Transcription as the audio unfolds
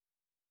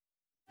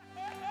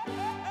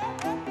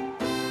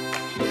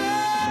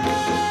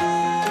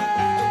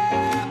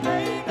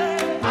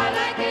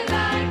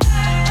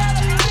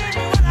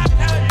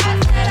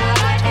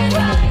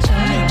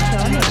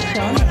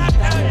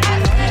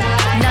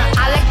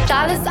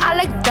dollars, I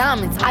like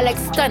diamonds. I like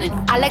stunning,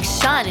 I like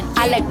shining.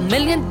 I like $1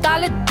 million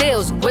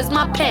deals. Where's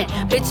my pen?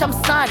 Bitch, I'm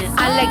signing.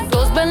 I like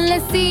those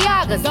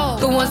Balenciagas,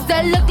 the ones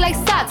that look like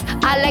socks.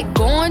 I like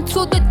going to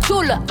the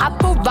Tula. I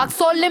put rocks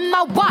all in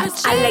my watch.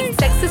 I like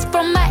texts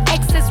from my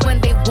exes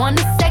when they want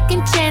a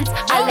second chance.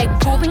 I like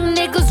proving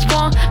niggas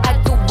wrong. I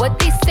do what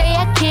they say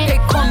I can't.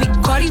 They call me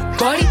Cardi,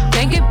 Cardi,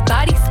 banging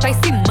body,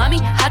 spicy mommy,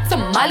 hot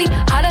tamale,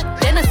 hotter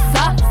than a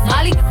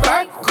Somali.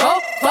 Virgo,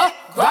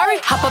 Ferrari,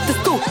 hop up the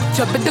stoop,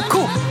 jump in the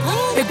coupe,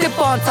 big dip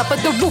on top of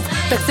the roof,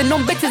 flexing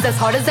on bitches as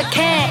hard as I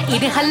can,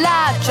 eating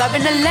halal,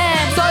 driving a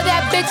lamb. So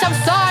that bitch, I'm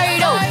sorry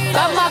though,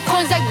 got my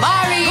coins like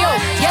Mario.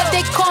 Yeah,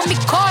 they call me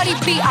Cardi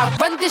B, I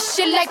run this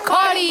shit like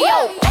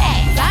cardio.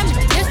 I'm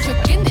the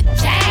district in the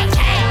chain.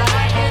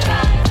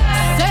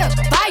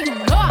 Certified, you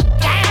know I'm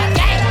gang,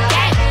 gang,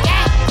 gang,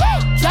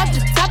 gang. Drop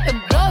the top and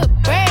blow the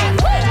brand.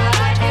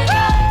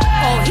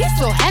 Oh, he's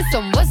so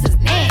handsome, what's his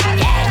name?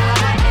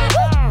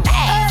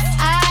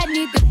 I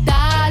need the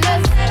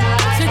dollars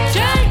to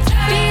change,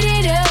 beat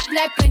it up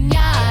like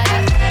piñata.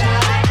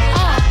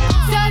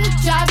 Tell the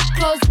job to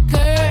close the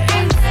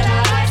curtains.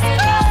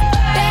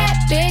 That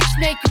bitch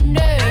make you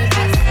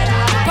nervous.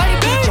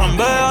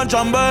 Chambean,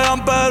 chambean,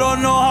 pero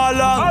no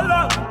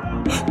jalan.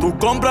 Tú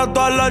compras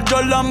todas las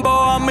Jordan,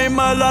 a mí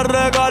me las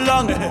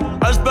regalan.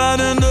 I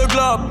spend in the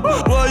club,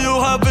 what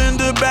you have in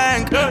the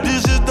bank.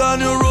 This is the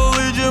new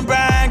religion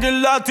bank,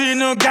 el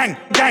Latino gang,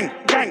 gang,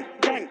 gang,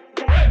 gang.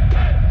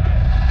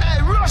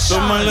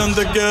 Los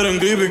maleantes quieren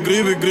gribi,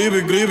 gribi,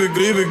 gribi, gribi,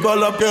 gribi.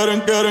 Balas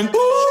quieren, quieren.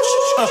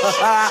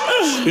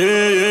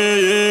 Yeah, yeah,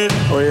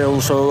 yeah. Oye,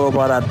 un saludo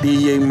para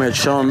DJ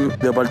Mechón,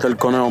 de parte del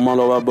Conejo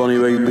Malo, Bad Bunny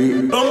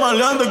Baby. Los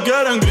maleantes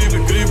quieren gribi,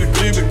 gribi,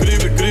 gribi,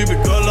 gribi, gribi.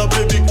 Balas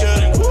baby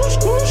quieren. Los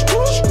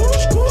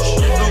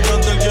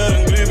cantantes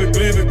quieren gribi,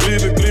 gribi,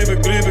 gribi, gribi,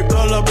 gribi.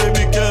 Balas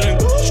baby quieren.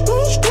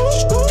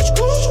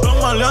 Los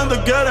maleantes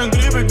quieren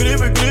gribi,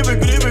 gribi, gribi,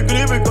 gribi,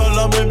 gribi.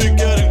 Balas baby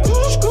quieren.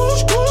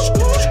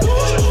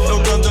 Los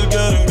cantantes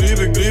quieren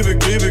gribi, gribi,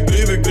 gribi,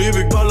 gribi,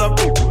 gribi. Balas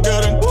baby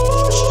quieren.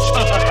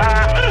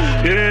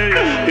 Yeah,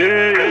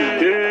 yeah,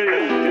 yeah.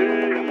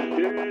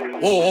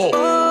 Oh, oh.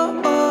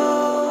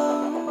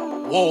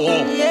 Oh, oh.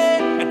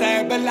 Este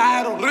es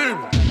verdadero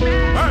ritmo.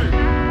 Hey.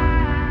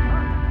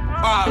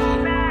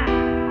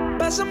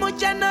 Paso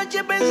muchas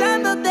noches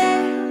pensándote.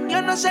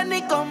 Yo no sé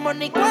ni cómo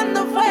ni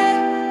cuándo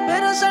fue,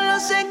 pero solo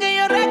sé que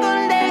yo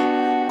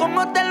recordé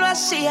cómo te lo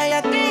hacía y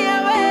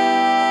aquella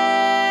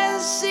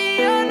vez. Si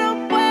yo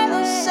no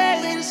puedo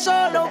seguir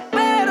solo,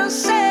 pero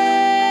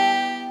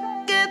sé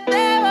que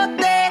te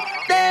boté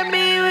de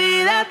mi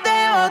vida,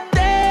 te boté.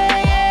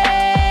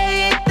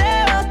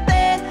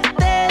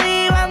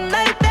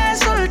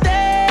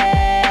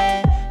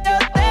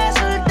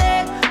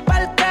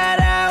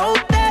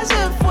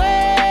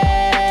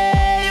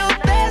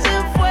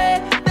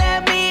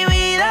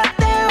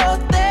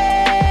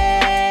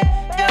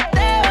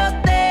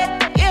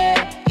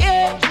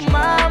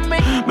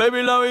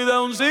 Baby, la vida es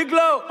un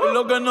ciclo, y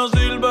lo que no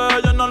sirve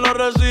ella no lo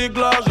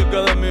recicla. Así que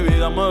de mi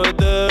vida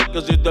muévete,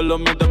 que si te lo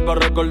metes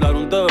para recordar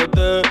un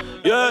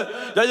TBT. Yeah,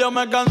 ya yo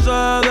me cansé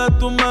de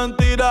tus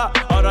mentiras,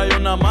 ahora hay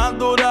una más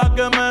dura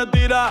que me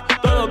tira.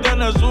 Todo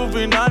tiene su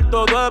final,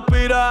 todo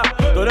expira.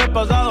 Tú eres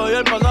pasado y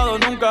el pasado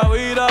nunca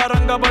vira.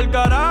 Arranca pa'l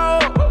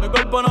carajo, mi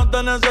cuerpo no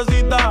te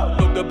necesita.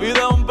 Lo que pide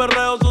es un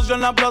perreo sucio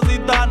en la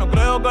placita. No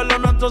creo que lo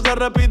nuestro se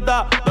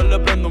repita. Dale,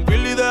 prende un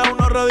fil y deja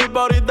uno ready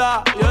pa'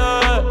 ahorita.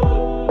 Yeah.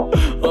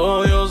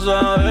 Odio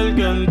saber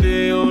que en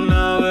ti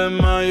una vez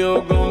más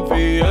yo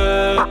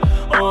confié.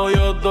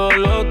 Odio todo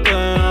lo te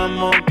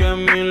amo que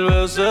 1000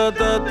 veces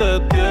te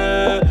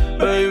testé.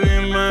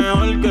 Baby,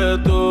 mejor que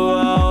tú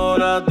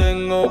ahora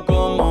tengo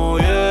como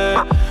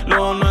 10.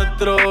 Lo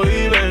nuestro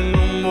vive en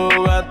un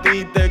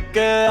Bugatti, te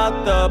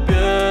quedaste a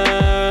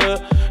pie.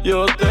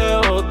 Yo te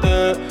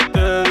boté,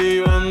 te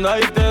di banda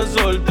y te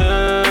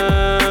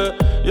solté.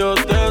 Yo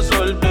te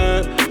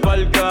solté,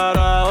 pa'l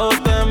carajo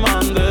te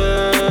mandé.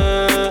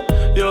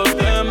 Yo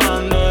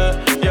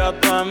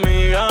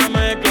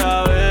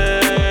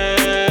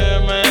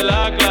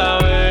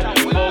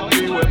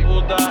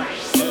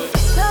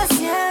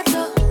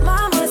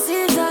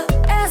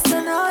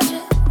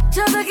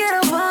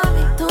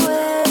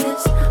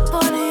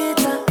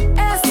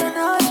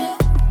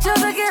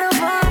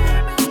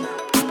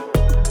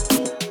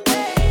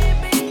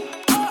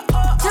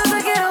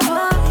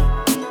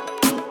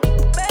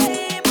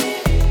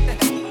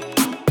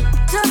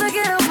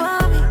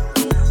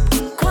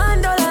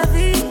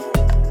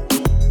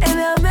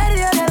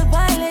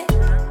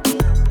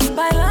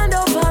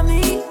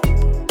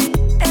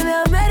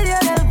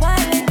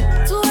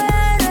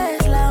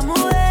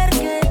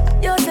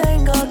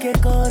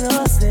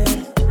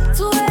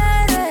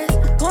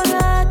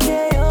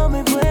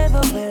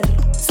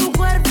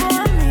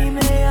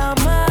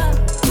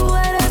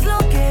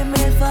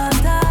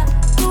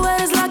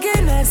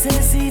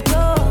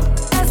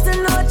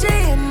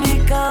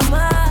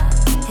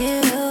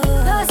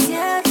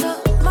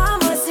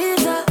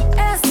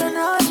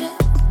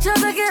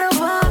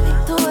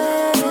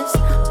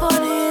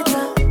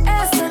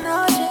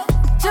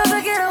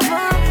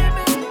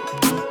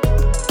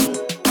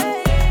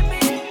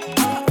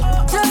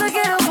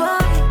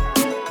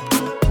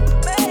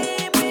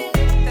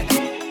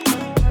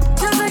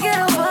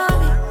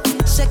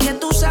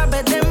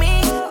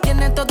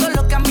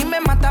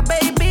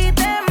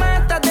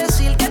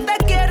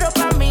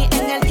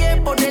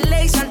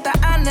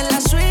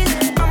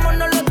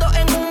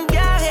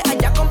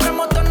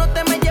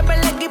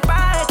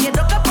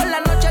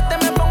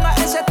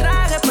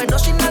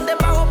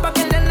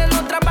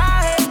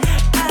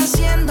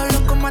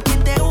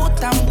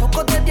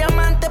poco de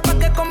diamante pa'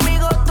 que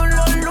conmigo tú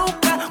lo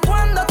lucas.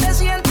 Cuando te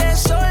sientes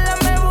sola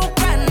me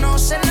buscas, no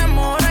se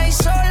enamora y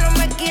solo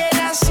me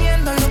quiere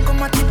haciéndolo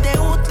como a ti te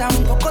gusta.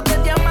 Un poco de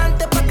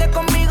diamante pa' que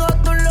conmigo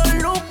tú lo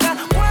lucas.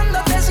 Cuando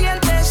te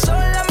sientes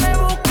sola me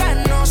buscas,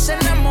 no se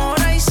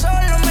enamora y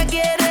solo me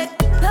quiere.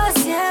 Lo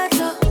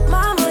siento,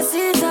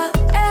 mamacita,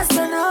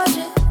 esta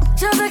noche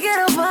yo te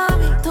quiero pa'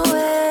 mí. Tú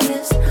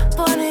eres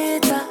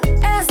bonita,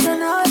 esta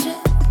noche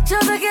yo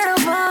te quiero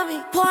pa'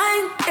 mí.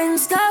 Wine and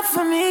stuff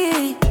for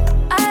me,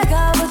 I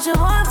got what you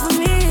want for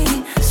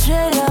me.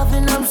 Straight up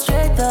and I'm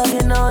straight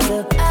thugging on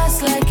you.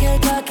 Ass like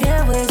cake, I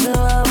can't wait till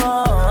I'm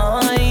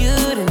on you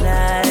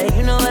tonight.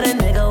 You know what a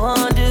nigga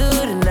won't do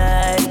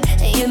tonight,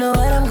 and you know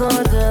what I'm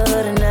gonna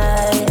do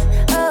tonight.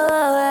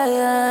 Oh,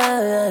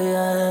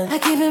 yeah. I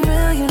keep it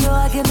real, you know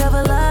I can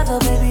never lie, though,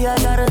 baby. I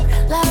got a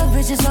lot of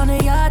bitches on the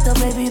yacht, though,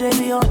 baby. They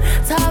be on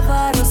top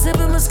bottle,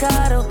 sipping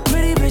Moscato.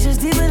 Pretty bitches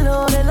deep and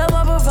low, they love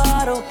my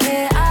bravado.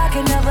 Yeah, I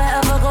can never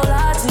ever go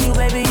lie to you,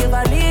 baby. If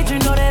I need you,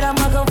 know that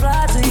I'ma come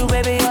fly to you,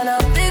 baby. On a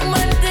big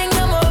man thing,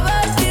 I'ma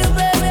ride to you,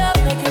 baby. I'll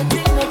make you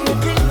think, make you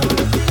think.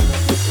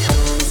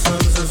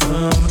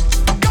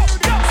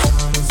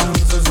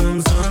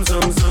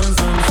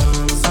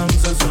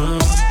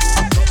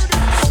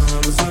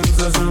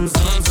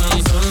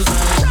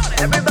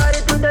 Everybody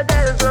to the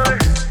dance floor.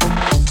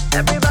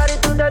 Everybody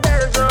to the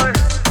dance floor.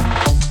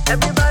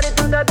 Everybody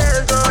to the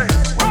dance floor.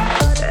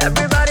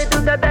 Everybody to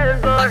the dance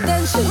floor.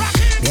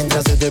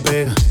 Mientras se te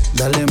pega,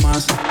 dale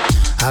más.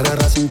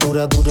 Agarra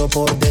cintura duro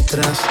por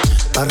detrás.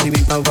 Pa' arriba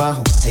y pa'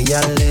 abajo,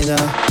 ella le da.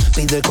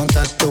 Pide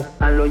contacto,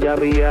 hazlo ya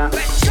vía.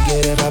 Si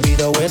quieres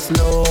rápido o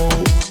slow,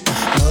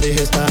 no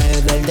dejes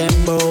caer del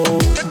dembow.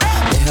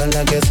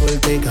 Déjala que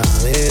suelte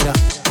cadera,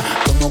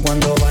 como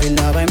cuando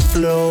bailaba en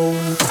flow.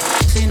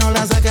 Si no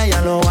la saca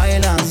ya lo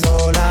bailan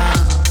sola.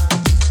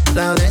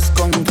 La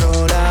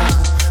descontrola.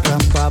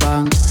 Rampa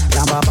pam,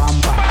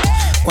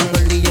 cuando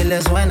el DJ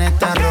le suena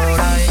esta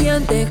rola.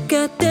 Sientes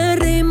que este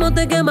ritmo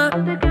te quema,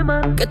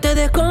 que te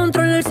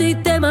descontrola el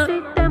sistema.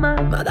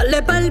 Va a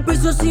darle pa'l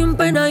piso sin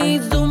pena y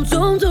zoom,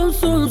 zoom, zoom,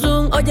 zoom,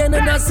 zoom. Oye,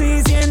 nena,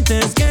 si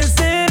sientes que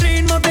este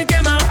ritmo te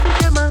quema,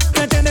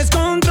 que te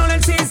descontrola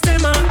el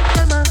sistema.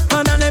 Va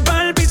a darle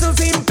pa'l piso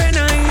sin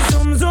pena y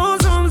zoom, zoom,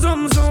 zoom,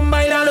 zoom, zoom.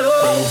 Bailalo.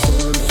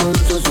 Zoom, zoom,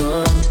 zoom,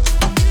 zoom.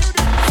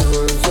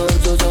 Zoom, zoom,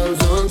 zoom, zoom,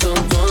 zoom, zoom, zoom,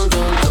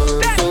 zoom,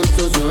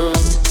 zoom, zoom.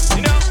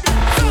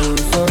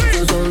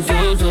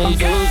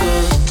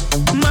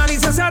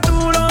 Maliciosa,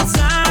 tú lo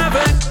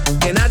sabes,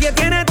 que nadie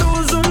tiene tu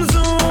zoom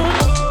zoom.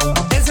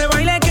 Ese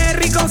baile que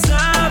rico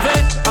sabe,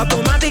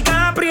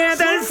 automática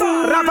aprieta el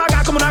zoom.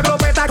 Ráfaga como una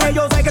glopeta, que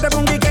yo sé que te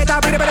pongo quieta.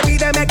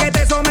 Pídeme que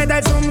te someta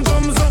el zoom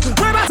zoom zoom.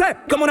 Muévase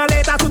como una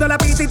aleta, suda la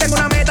pista y tengo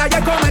una meta. Y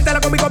es comértela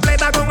con mi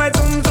completa con el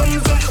zoom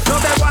zoom zoom. No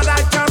te voy a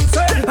dar chance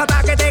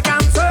hasta que te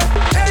canse.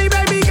 Hey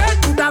baby girl,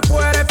 tú te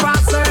puedes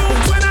pasar.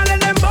 Suena el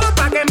dembow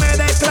pa' que me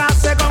des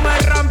clase con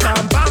el ram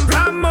pam pam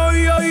pam.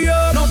 Yo.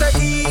 No te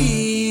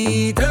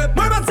quites,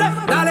 muévanse.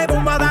 Dale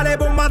bomba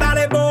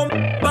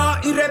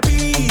y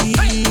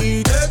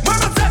repite.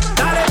 Muévanse.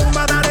 Dale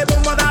bomba, dale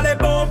bomba.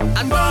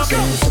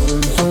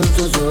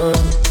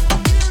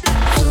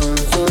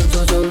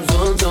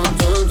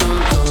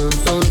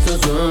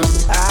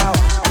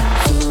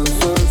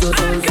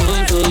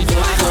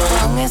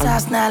 Con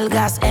esas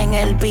nalgas en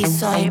el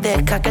piso y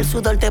deja que el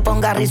sudor te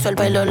ponga rizo, el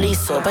pelo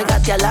liso.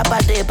 Pégate a la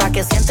pared pa'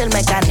 que siente el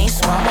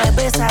mecanismo.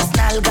 Mueve esas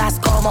nalgas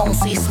como un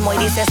sismo y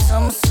dice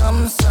sum,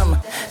 sum, sum.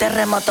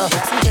 Terremoto,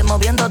 sigue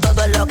moviendo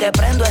todo lo que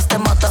prendo este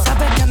moto.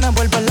 Sabes que me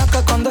vuelvo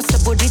loca cuando ese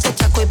burrito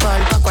chaco y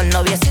polvo. Con el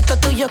noviecito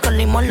tuyo con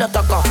limón lo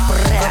toco.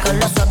 Porque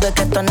lo sabes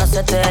que esto no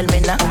se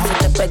termina. Si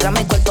te pega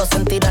mi cuerpo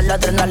sentirás la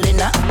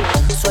adrenalina.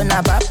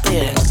 Suena papi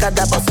en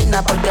cada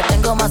bocina porque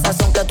tengo más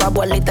sazón que tu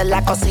abuelita en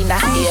la cocina.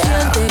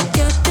 Siente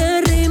que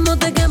este ritmo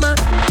te quema,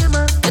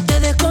 que te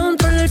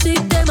descontrola el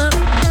sistema.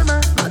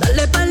 A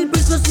darle pa'l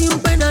piso sin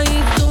pena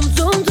y zoom,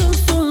 zoom, zoom,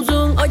 zoom,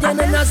 zoom. Oye,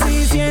 nena,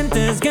 si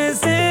sientes que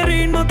este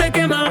ritmo te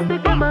quema,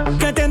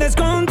 que te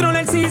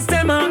descontrola el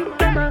sistema.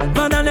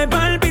 A darle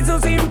pa'l piso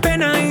sin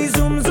pena y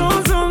zoom,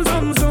 zoom, zoom,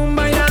 zoom, zoom.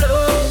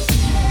 Bailalo.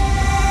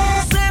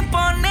 Se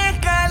pone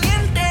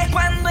caliente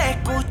cuando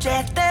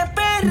escucha este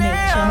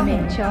perreo.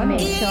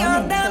 Y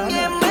yo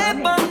también me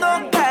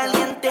pongo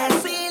caliente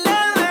si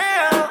la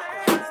veo.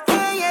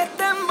 Ella es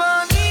tan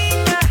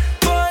bonita,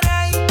 por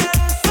ahí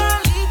tan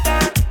solita,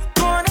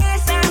 con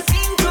esa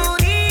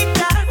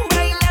cinturita,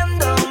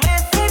 bailándome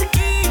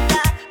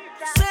cerquita.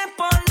 Se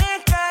pone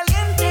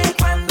caliente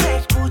cuando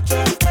escucha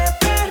este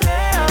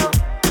perreo.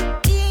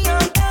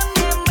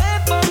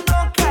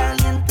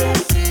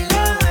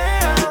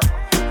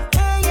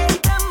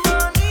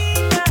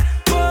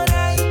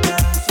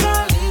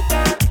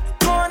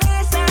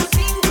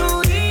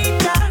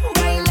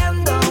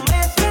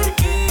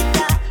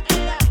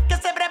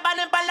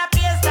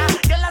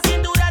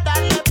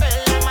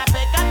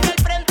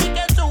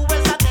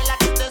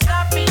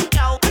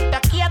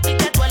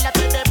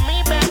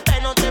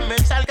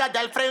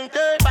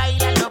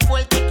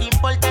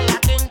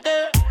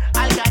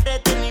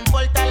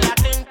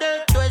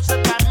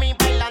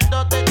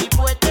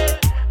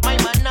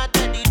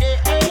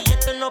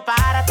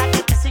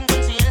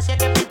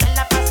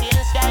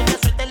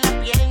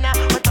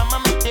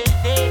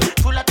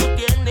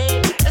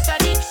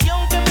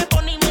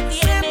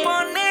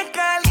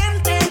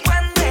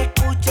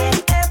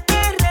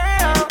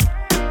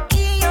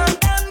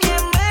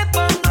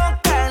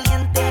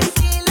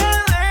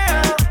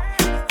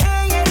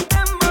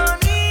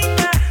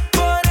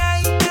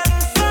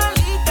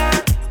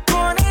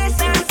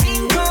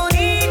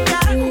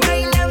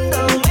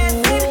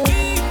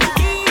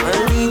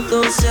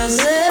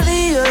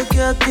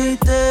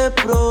 te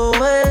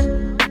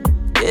probé.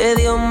 Que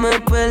Dios me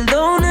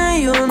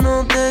perdone, yo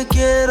no te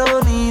quiero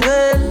ni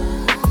ver.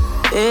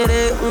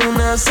 Eres un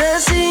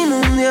asesino,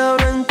 un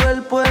diablo en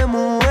cuerpo de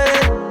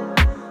mujer.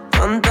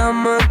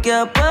 Fantasma que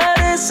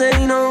aparece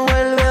y no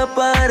vuelve a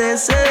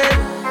aparecer.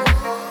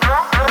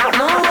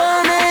 No voy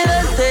a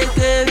negarte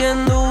que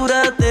bien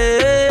dura te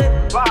ve.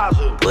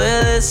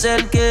 Puede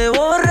ser que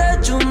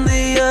borracho un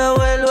día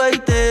vuelva y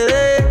te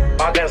dé.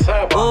 Pa' que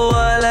sepa.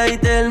 Ojalá y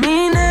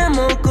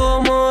terminemos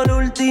como la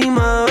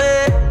última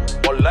vez.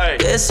 Por ley.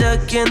 Que sea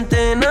quien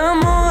te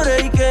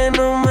enamore y que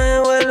no me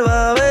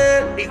vuelva a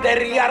ver. Y te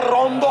ría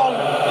rondón.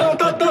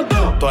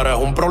 Tú eres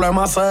un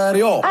problema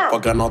serio,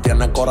 porque no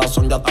tienes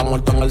corazón, ya está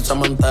muerto en el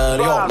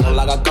cementerio. No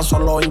le hagas caso a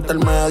los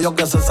intermedios,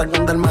 que se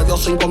saquen del medio.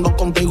 5-2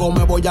 contigo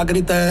me voy a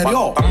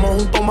criterio. Estamos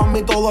juntos,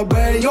 mami, todo es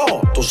bello.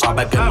 Tú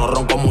sabes que no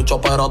ronco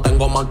mucho, pero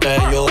tengo más que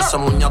yo. De ese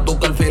muña tú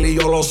que el fili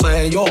yo lo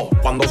sé yo.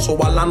 Cuando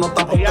subas la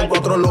nota, porque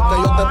 4 es lo que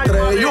yo te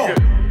estrello.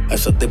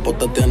 Ese tipo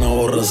te tiene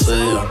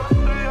aborrecida.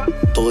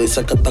 Tú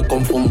dices que estás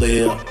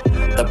confundida.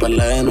 Te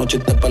peleé de noche y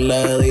te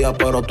peleé de día,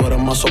 pero tú eres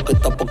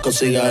masoquista porque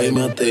sigues ahí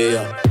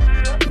metida.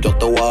 Yo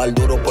te voy a dar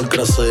duro por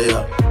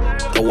crecer.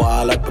 Te voy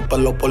a dar el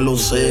pelo por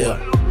lucía.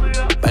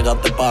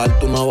 Pégate pa'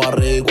 darte una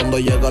barriga y cuando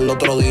llegue el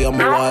otro día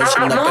me voy a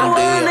decir de No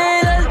voy a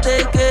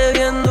negarte que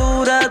bien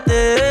dura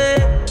te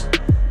ve.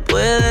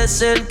 Puede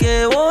ser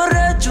que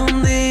borracho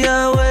un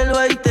día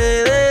vuelva y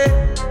te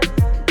dé.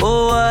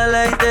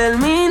 Ojalá y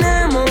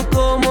terminemos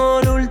como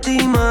la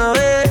última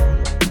vez.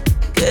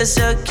 Que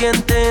sea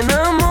quien te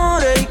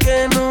enamore y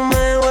que no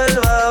me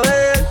vuelva a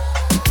ver.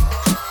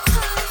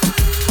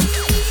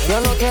 Yo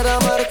no quiero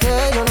amarte,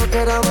 yo no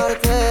quiero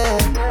amarte.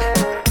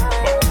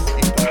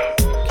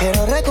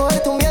 Quiero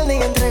recogerte un viernes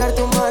y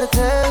entregarte un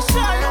martes.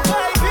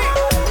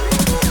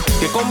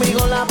 Que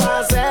conmigo la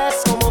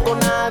pases como con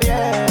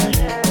nadie.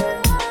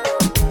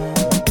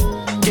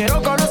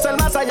 Quiero conocer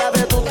más allá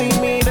de tu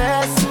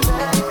timidez.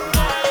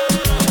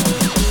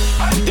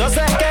 Yo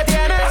sé que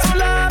tienes un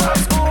lado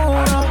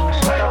oscuro.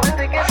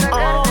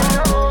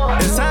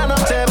 Esa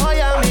noche voy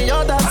a mí,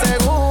 yo te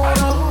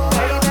aseguro.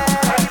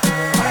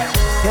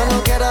 Yo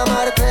no quiero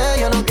amarte,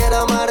 yo no quiero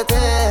amarte.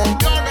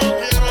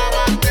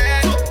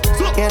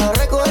 Quiero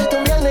recogerte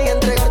un viernes y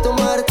entregarte un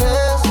martes.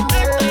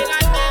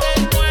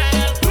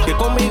 Que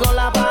conmigo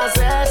la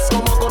pases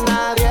como con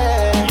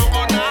nadie.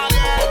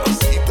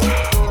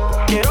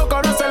 Quiero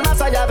conocer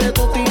más allá de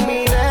tu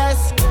timidez.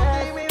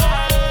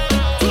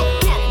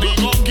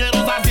 Digo,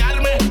 quiero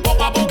saciarme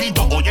poco a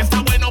poquito. Hoy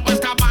está bueno para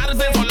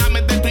escaparse,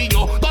 solamente tú y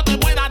yo. No te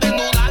puedas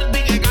desnudar ni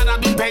llegar a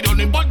tu interior.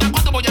 No importa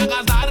cuánto voy a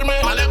gastarme,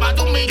 vale más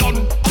de 1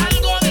 millón.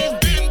 Algo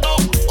distinto,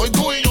 hoy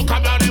tú y yo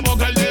cambiaremos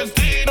el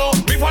destino.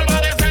 Mi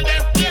forma de ser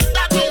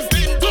despierta tu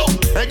instinto.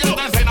 En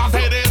esta escena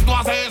seré tu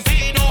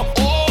asesino.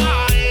 Oh,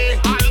 ay,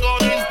 algo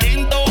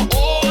distinto.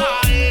 Oh,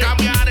 ay,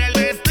 cambiar el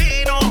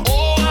destino.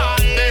 Oh,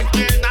 ay,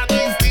 despierta tu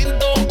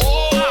instinto.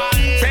 Oh,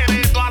 ay,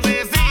 seré tu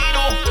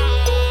asesino.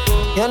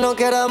 Yo no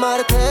quiero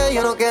amarte,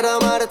 yo no quiero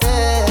amarte.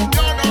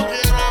 Yo no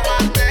quiero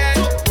amarte.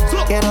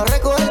 Quiero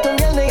recogerte un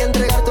viernes y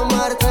entregarte un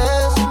martes.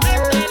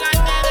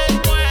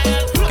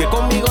 Que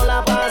conmigo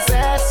la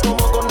pases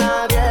como con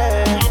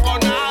nadie.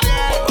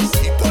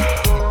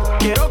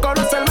 Quiero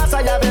conocer más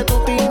allá de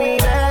tu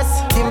timidez.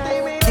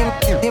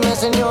 Dime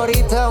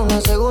señorita, una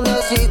segunda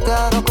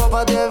cita. 2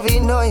 copas de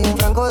vino y un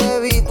franco de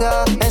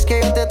vista. Es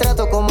que yo te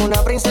trato como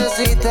una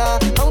princesita,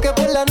 aunque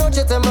por la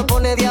noche te me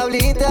pone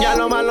diablita. Ya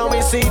lo malo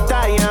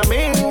visita y a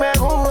mí me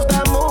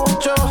gusta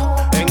mucho.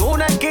 En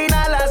una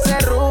esquina la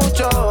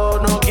serrucho.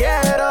 No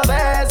quiero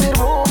decir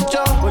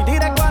mucho, voy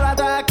directo al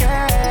ataque.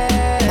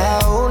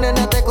 Aún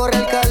nena te corre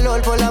el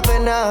calor por la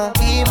pena,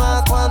 y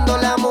más cuando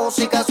la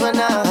música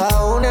suena.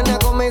 Aún nena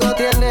conmigo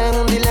tienes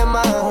un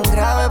dilema, un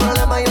grave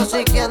problema, yo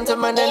soy quien te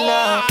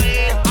envenena.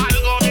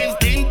 Algo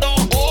distinto,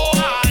 oh,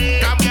 ay,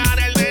 cambiar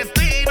el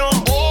destino,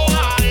 oh,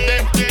 ay,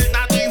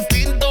 despierta tu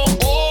instinto,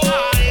 oh,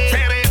 ay,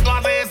 seré tu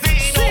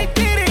asesino.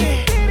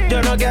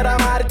 Yo no quiero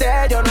amarte,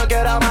 yo no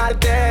quiero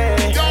amarte.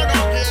 Yo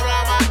no quiero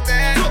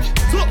amarte.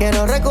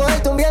 Quiero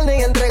recogerte un viernes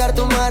y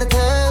entregarte un martes.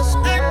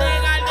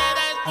 Entregarte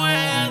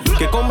después.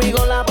 Que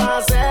conmigo la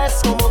pases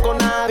como con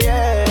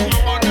nadie.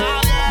 Con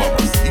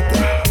nadie.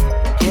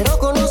 Quiero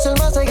conocer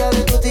más allá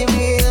de tu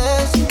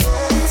timidez.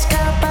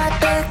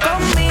 Escápate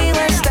conmigo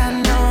esta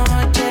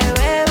noche,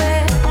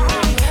 bebé.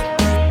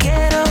 Te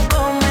quiero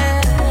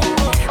comer,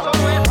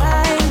 me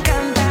va a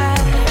encantar.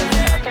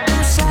 Tú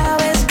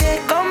sabes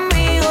que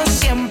conmigo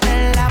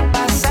siempre la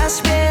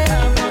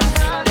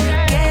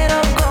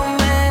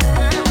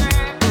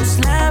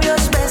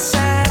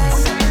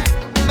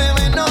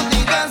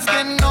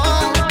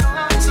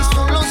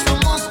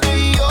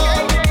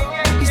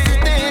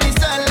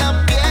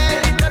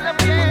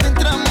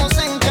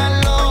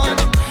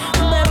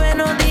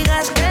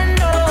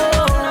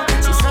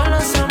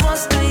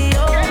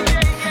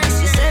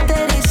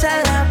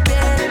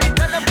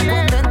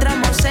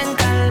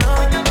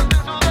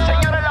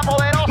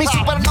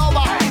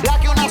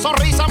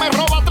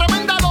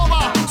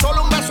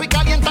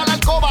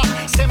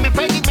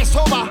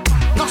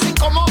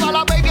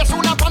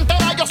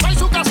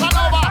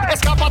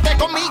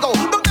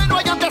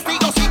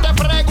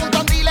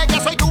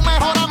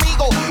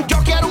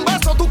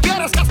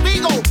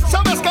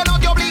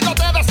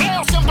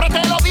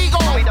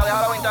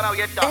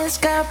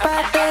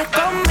Escápate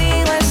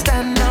conmigo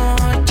esta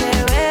noche,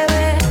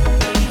 bebé.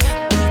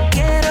 Te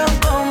quiero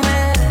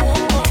comer,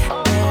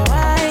 te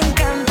va a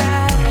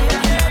encantar.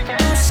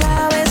 Tú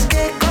sabes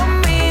que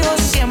conmigo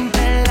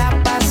siempre la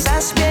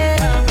pasas bien.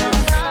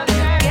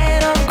 Te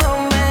quiero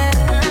comer,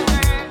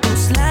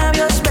 tus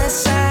labios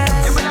besar.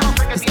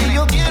 Es que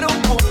yo quiero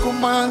un poco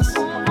más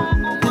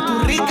de tu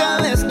rica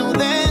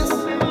desnudez.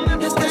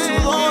 Es que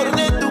el sudor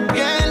de tu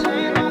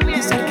piel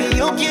es el que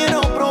yo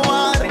quiero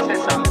probar.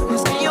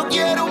 Es que yo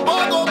quiero un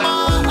poco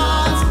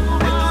más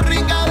de tu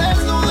rica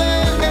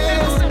desnudez.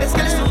 Es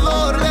que el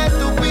sudor de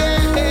tu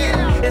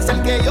piel es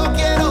el que yo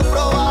quiero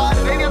probar.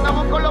 Baby,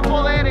 andamos con los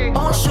poderes.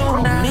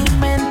 Ozuna, mi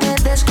mente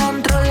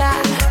descontrola.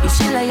 Y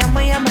si la llamo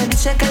ella me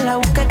dice que la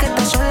busque, que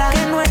está sola.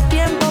 Que no es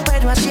tiempo,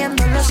 pero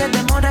haciéndolo se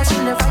demora. Si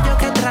le fallo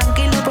que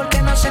tranquilo,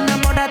 porque no se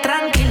enamora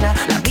tranquila.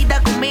 La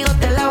vida conmigo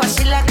te la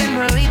vacila, que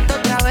no he visto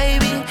otra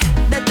baby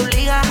de tu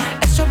liga.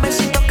 Esos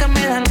besitos que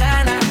me dan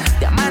ganas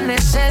de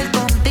amanecer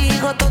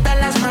contigo todas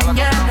las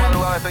mañanas.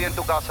 Estoy en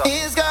tu casa.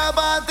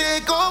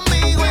 Escápate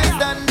conmigo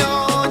esta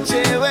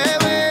noche,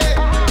 bebé.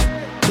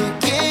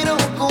 Te quiero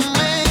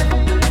comer,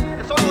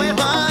 eso me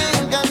va a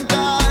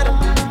encantar.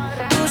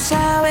 Tú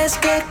sabes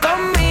que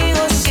conmigo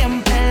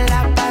siempre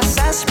la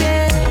pasas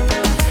bien.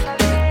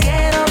 Te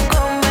quiero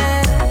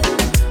comer,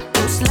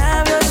 tus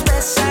labios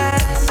besar.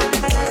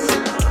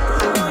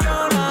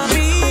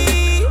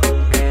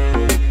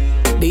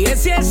 Dije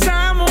si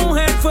esa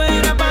mujer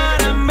fuera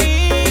para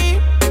mí,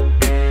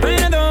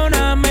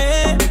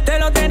 perdóname, te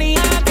lo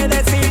tenía que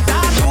decir. Está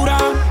dura,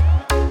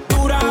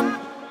 dura,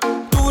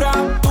 dura,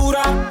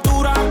 dura,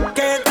 dura,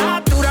 que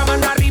está dura,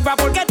 mano arriba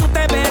porque tú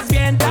te ves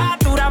bien. Está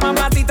dura,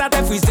 mamacita,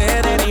 te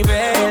fuiste de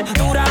nivel.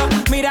 Dura,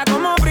 mira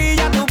cómo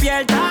brilla tu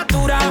piel. Está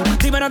dura,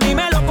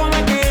 dímelo cómo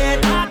es que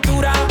está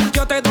dura.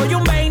 Yo te doy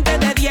un 20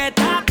 de 10.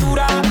 Está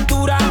dura,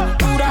 dura,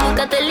 dura.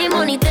 Búscate el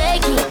limón y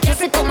tequi, ya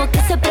sé cómo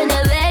que se prende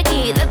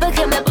Becky. Después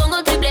que me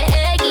pongo triple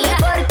X,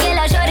 porque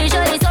la shorty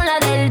son la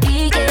del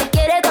pique.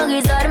 Quiere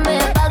conquistarme,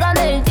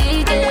 págame el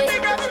ticket.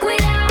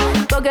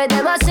 Cuidado, porque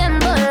te vas a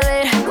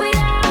envolver.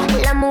 Cuidado,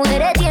 las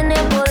mujeres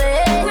tienen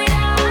poder.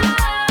 Cuidado,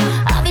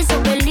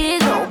 aviso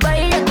peligro,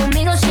 baila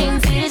conmigo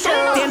sin filtro.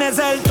 Tienes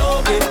el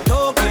toque,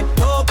 toque,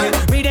 toque.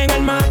 Miren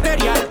el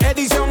material,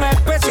 edición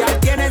especial.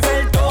 Tienes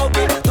el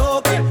toque,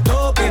 toque,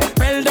 toque.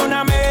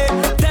 Perdóname,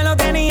 te lo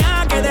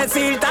tenía que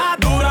decir. Está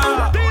dura,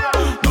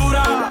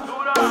 dura,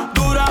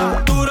 dura,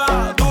 dura,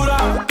 dura.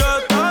 Que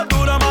está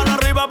dura, mano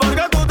arriba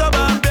porque tú te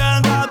ves bien.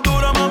 Está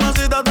dura,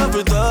 mamacita, te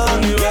fuiste de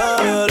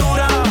nivel.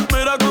 Dura,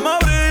 mira cómo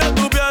brilla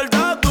tu piel.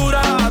 Está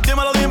dura,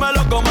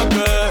 dímelo cómo es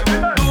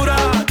que dura.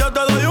 Yo te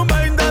doy un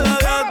 20 de 10.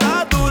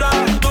 Está dura,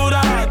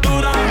 dura,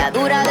 dura. La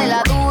dura de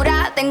la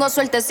dura, tengo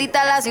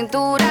sueltecita la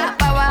cintura.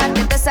 Pa'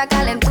 bajarte toda esa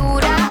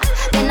calentura,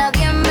 que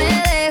nadie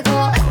me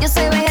dejó. Yo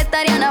soy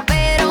vegetariana,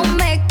 pero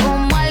me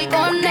como al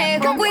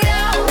conejo.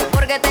 Cuidado,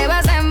 porque te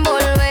vas a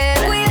envolver.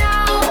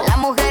 Cuidado, las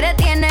mujeres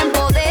tienen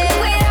poder.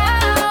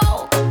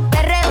 Cuidado,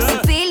 perreo sin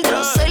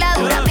filtro. Soy la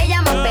dura, me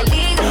llaman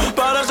peligro.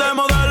 Para ese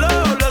modelo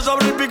le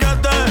sobra el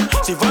piquete.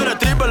 Si fuera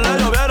stripper le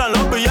llovieran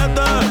los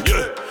billetes.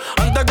 Yeah.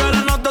 Antes que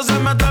la nota se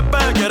me trepe,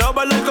 quiero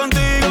bailar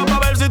contigo pa'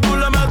 ver si tú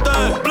le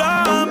metes.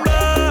 Plan B,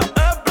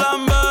 es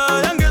plan B.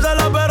 Yankee se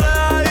la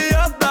perrea y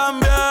yo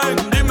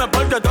también. Dime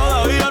por qué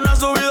todavía no he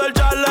subido el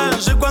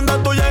challenge. Si cuando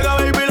tú llegas,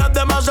 baby, las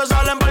demás se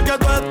salen porque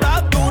tú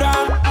estás dura,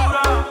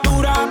 dura,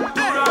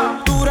 dura,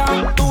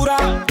 dura, dura,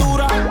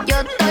 dura. Yo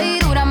estoy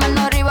dura,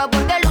 mano arriba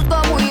porque luzco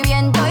muy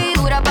bien. Estoy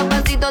dura,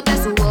 papacito, te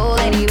subo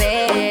de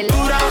nivel.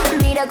 Dura,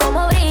 Mira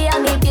cómo brilla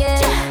mi piel.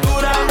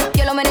 dura,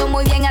 Yo lo meneo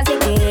muy bien, así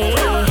que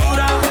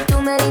dura,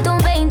 tú me diste un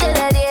 20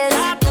 de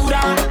 10.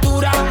 Dura,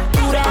 dura,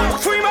 dura.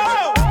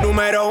 ¡Fuimos!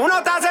 Número 1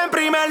 estás en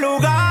primer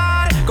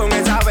lugar. Con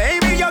esa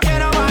baby yo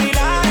quiero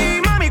bailar.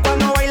 Y mami,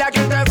 cuando baila,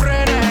 ¿quién te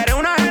frena? Eres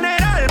una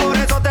general, por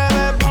eso te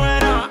ves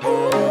buena.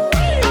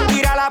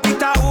 Tira la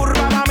pista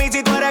urba, mami,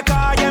 si tú eres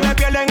calle, me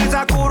pierdo en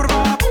esa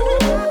curva.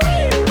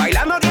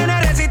 Bailando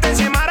tiene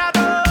resistencia y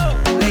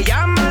maratón. Le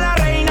llama la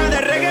reina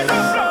del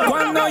reggaetón.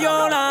 Cuando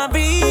yo la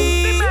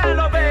vi,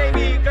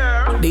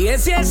 dije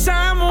si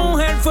esa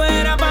mujer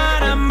fuera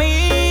para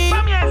mí,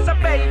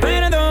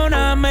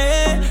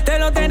 perdóname, te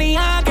lo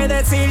tenía que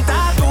decir.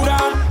 Está dura,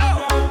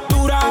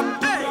 dura,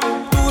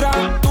 dura,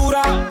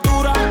 dura,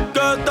 dura.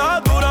 que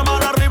está dura,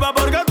 mano arriba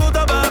porque tú te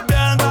ves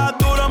bien. Está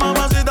dura,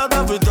 mamacita, te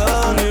fuiste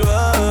de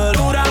nivel.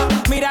 Dura,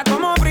 mira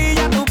cómo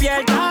brilla tu piel.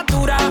 Está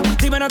dura,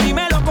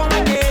 dímelo cómo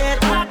es que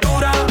está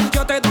dura.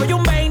 Yo te doy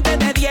un 20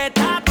 de 10.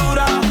 Está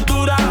dura,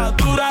 dura,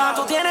 dura.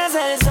 Tú tienes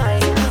el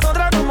side,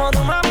 otra como tu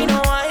mami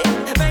no hay.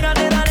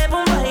 Pégate, dale,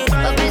 pum, bye,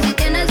 bye. Papi, si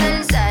tienes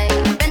el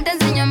side, vente,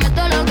 enséñame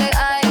todo lo que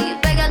hay.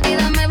 Pégate y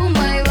dame boom,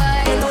 bye,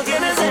 bye. Tú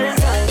tienes el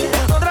side,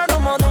 otra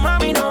como tu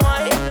mami no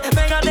hay.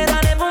 Pégate,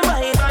 dale, pum,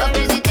 bye, bye.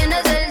 Papi, si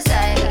tienes el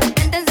side,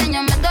 vente,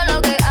 enséñame todo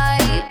lo que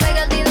hay.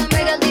 Pégate y dame.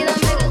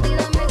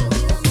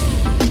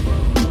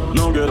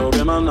 No quiero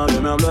que más nadie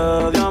me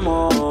hable de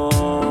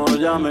amor.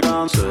 Ya me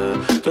cansé,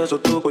 que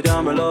esos trucos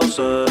ya me lo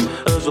sé.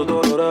 Esos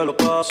dolores los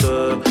pasé,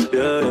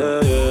 yeah,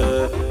 yeah,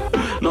 yeah.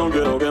 No No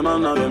quiero que más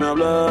nadie me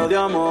hable de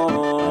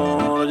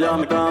amor. Ya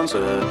me cansé,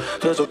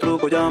 de esos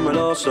trucos ya me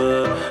lo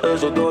sé,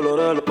 esos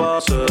dolores los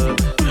pasé.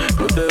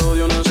 Yo te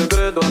odio en el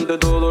secreto, ante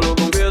todo lo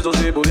confieso.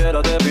 Si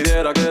pudiera te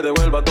pidiera que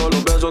devuelva todos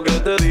los besos que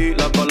te di,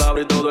 las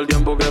palabras y todo el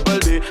tiempo que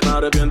perdí. Me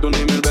arrepiento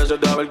ni mil veces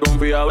de haber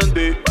confiado en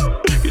ti.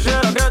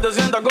 Quisiera que te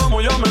sientas como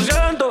yo me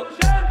siento.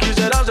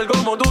 Quisiera ser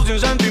como tú sin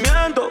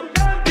sentimiento.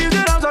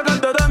 Quisiera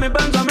sacarte de mi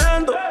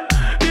pensamiento.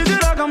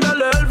 Quisiera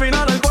cambiarle el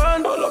final al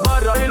cuento. Las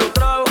barras y los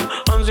tragos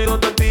han sido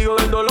testigos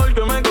del dolor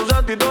que me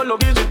causaste y todo lo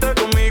que hiciste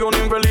conmigo. Un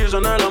infeliz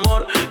en el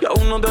amor y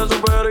aún no te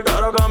supero. Y que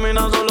ahora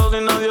caminas solo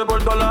sin nadie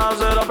por todas las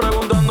aceras,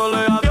 preguntándole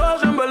a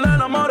Dios en verdad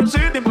el amor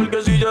existe.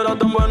 Porque si yo era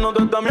tan bueno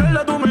de esta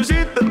mierda tú me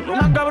hiciste. Lo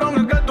más cabrón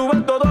es que tú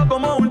ves todo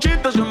como un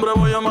chiste. Siempre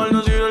voy a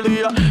maldecir el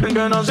día en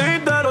que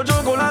naciste. Los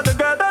chocolates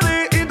que te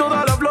di y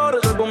todas las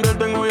flores se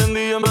convierten hoy en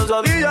día en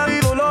pesadillas y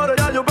dolores.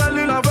 Ya yo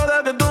perdí la fe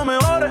de que tú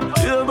mejores.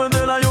 Y después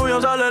de la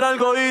lluvia sale el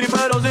arco iris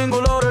pero sin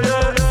colores,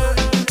 yeah.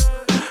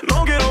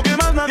 No quiero que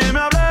más nadie me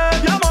hable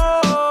de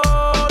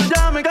amor.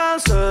 Ya me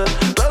cansé,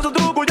 de esos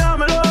trucos ya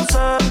me lo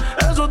sé,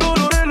 esos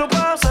dolores los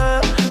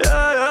pasé,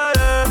 yeah, yeah,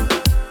 yeah.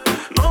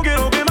 No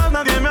quiero que más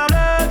nadie me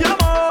hable de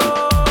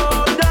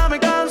amor. Ya me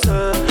cansé,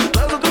 de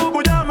esos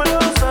trucos ya me lo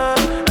sé,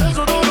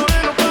 esos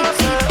dolores los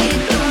pasé,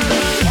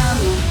 yeah.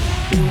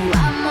 Nos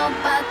vamos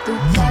pa' tu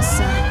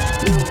casa,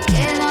 nos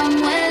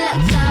quedamos en la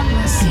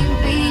cama, sin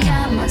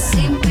pijama,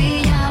 sin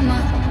pijama.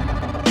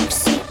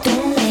 Si tú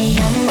me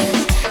llamas,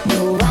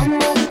 nos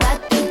vamos pa'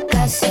 tu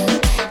casa,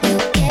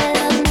 nos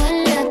quedamos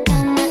en la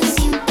cama,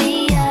 sin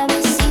pijama,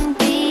 sin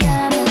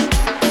pijama.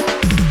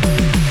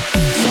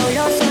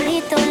 Solo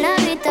solito en la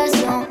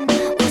habitación,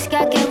 busca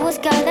que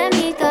busca de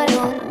mi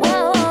calor.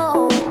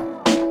 Wow.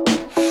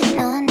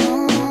 No, no.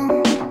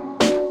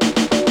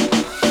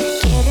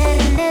 Quieres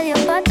remedio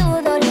pa' tu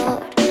dolor,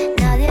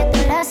 nadie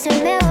te lo hace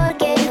mejor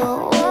que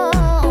yo.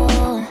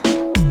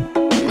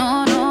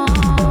 No, no.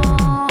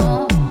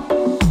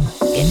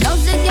 Que no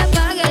se te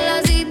apague la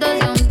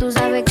situación, tú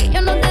sabes que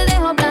yo no te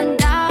dejo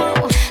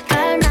plantado.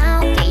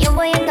 Calmao, que yo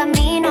voy en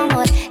camino,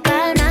 amor.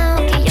 Calmao,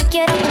 que yo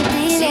quiero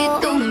contigo. Si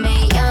tú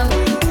me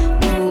llamas,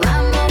 nos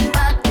vamos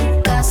pa'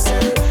 tu casa,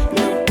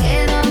 nos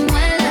quedamos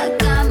en la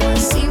cama,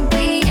 sin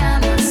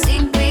pijama,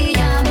 sin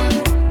pijama.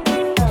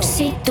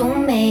 Si tú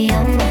me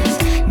llamas,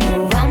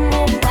 nos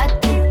vamos pa'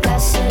 tu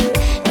casa,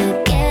 nos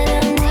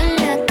quedamos en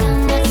la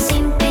cama,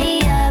 sin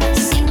pijama,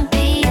 sin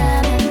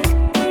pijama.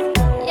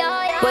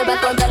 Vuelve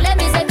a contarle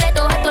mis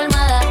secretos a tu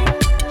almohada.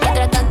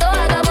 Mientras tanto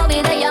hagamos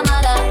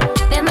videollamada.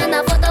 Me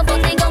manda fotos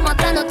contigo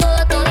mostrando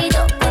todo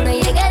todito. Cuando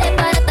llegue de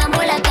para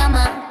estamos en la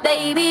cama.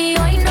 Baby,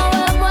 hoy no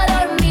vamos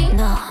a dormir.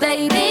 No.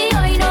 Baby,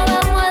 hoy no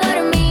vamos a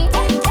dormir.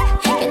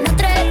 Que no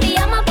trae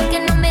pijama porque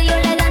no me dio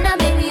la gana.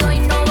 Baby, hoy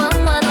no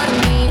vamos a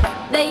dormir.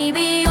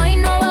 Baby, hoy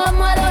no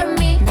vamos a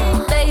dormir.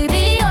 No.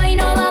 Baby, hoy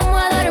no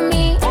vamos a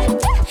dormir.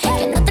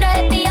 Que no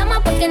trae pijama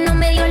porque no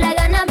me dio la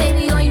gana.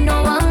 Baby, hoy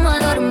no vamos a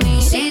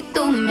dormir. Si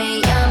tú me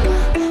llamas,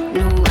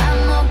 nos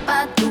vamos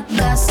pa' tu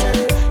casa,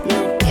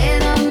 nos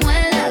quedamos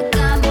en la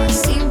cama,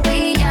 sin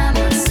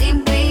pijama,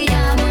 sin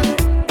pijama.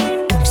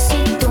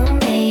 Si tú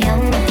me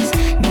llamas,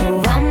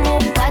 nos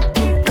vamos pa'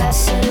 tu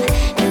casa,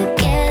 nos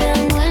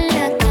quedamos en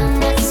la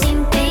cama,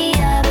 sin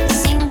pijama,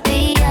 sin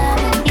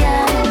pijama,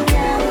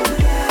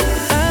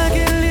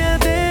 Aquel día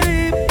te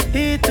vi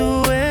y tu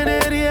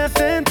energía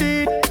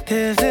sentí.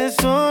 Desde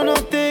eso no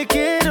te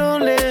quiero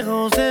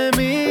lejos de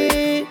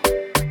mí.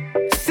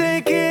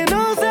 Sé que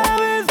no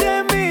sabes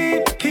de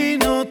mí y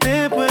no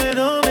te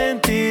puedo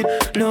mentir.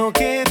 Lo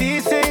que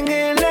dicen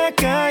en la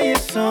calle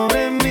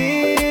sobre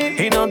mí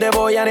y no te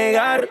voy a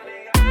negar.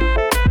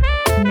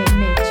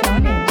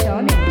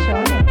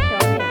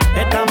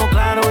 Estamos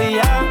claros y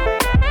ya.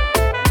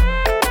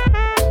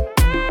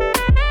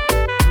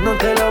 No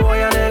te lo voy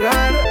a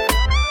negar.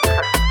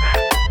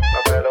 No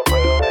te lo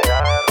puedo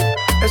negar.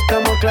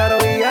 Estamos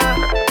claros y ya.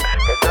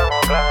 Estamos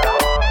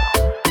claros.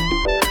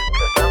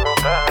 Estamos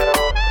claros.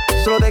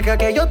 Solo deja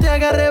que yo te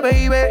agarre,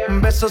 baby.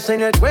 Besos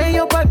en el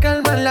cuello pa'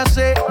 calmar la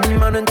sed. Mi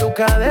mano en tu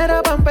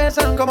cadera pa'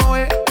 empezar como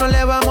es. No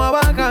le vamos a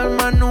bajar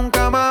más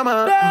nunca,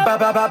 mamá.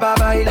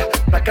 Baila,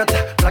 placata,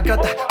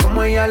 placata.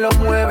 Como ella lo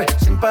mueve,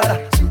 sin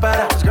parar, sin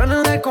parar. Las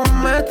ganas de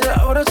comerte,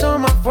 ahora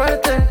son más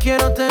fuertes.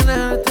 Quiero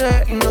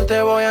tenerte y no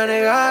te voy a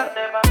negar.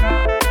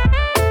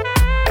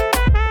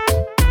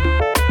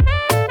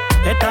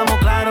 Estamos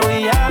claros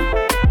y ya.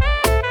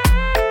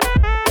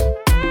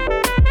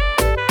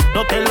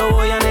 No te lo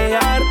voy a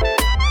negar.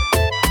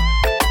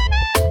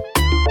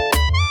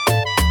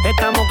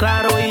 Estamos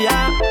claros y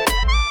ya.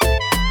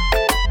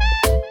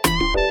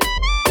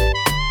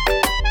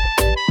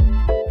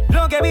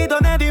 Lo que he visto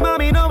de ti,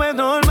 mami, no es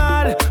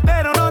normal.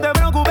 Pero no te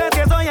preocupes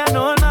que soy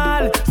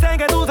anormal. Sé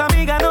que tus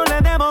amigas no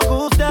les debo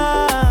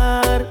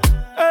gustar.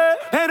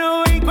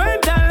 Pero y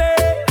cuéntale,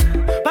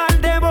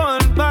 parte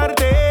por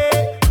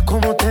parte.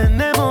 Como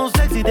tenemos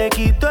sexo y te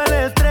quito el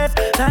estrés.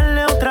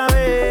 Dale otra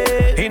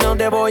vez y no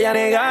te voy a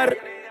negar.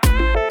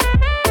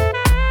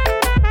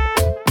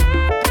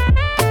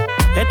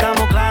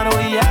 Estamos claros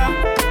y ya.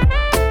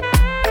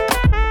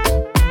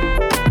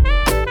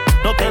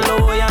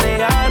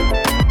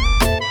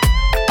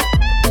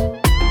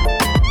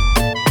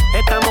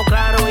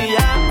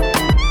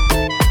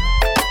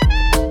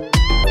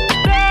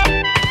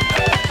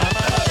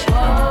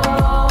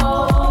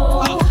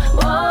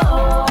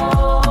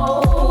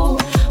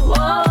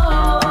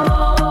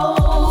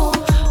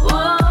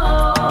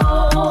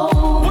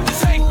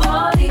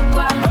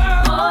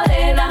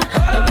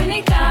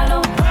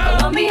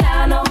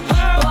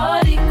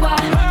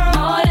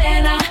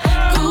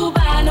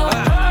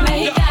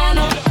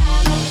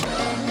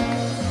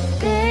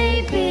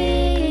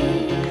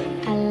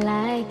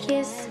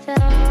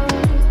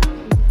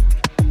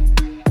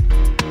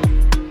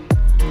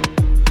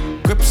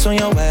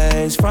 your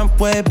ways, front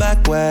way,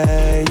 back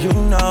way. You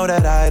know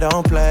that I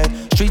don't play.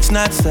 Streets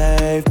not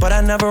safe, but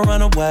I never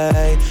run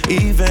away,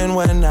 even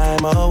when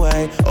I'm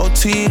away.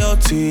 OT,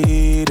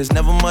 OT, there's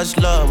never much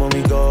love when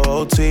we go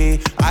OT.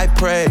 I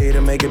pray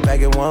to make it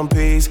back in one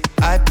piece.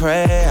 I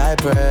pray, I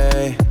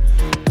pray.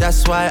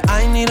 That's why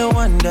I need a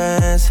one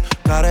dance.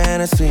 Got a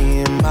Hennessy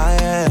in my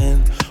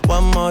hand.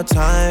 One more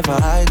time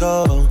before I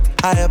go.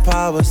 Higher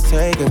powers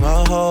taking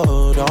a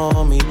hold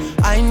on me.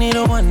 I need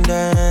a one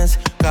dance.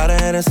 Got a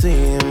Hennessy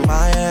in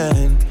my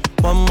hand.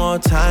 One more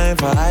time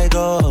before I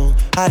go.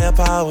 Higher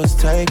powers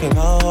taking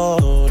a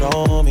hold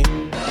on me.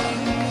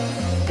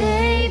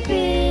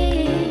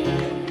 Baby,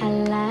 I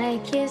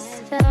like your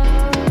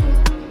stuff.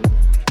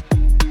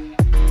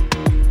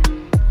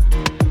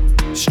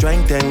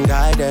 Strength and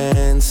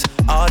guidance,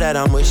 all that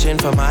I'm wishing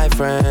for my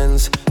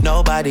friends.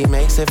 Nobody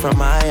makes it from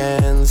my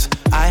ends.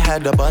 I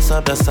had to bust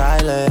up the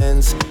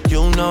silence.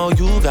 You know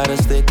you gotta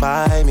stick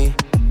by me.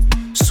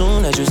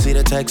 Soon as you see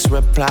the text,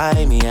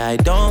 reply me. I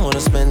don't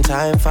wanna spend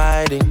time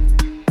fighting.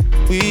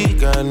 We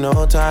got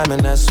no time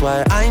and that's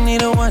why I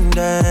need a one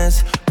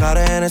dance. Got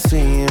a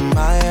Hennessy in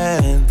my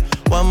hand.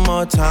 One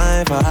more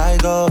time before I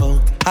go.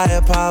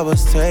 Higher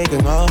powers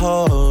taking a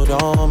hold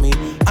on me.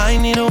 I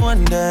need a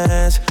one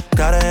dance.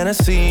 Got a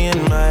Hennessy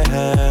in my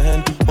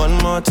hand. One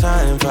more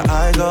time before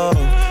I go.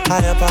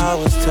 Higher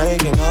powers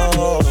taking a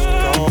hold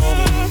on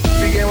me.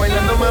 Sigue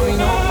bailando, mami,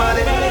 no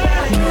pare.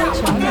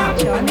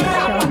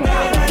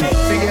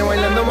 Sigue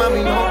bailando,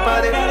 mami, no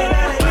pare.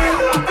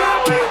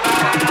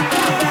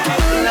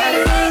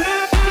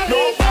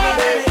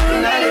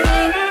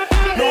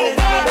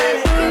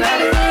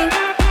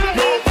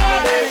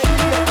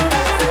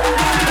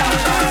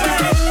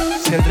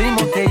 Si el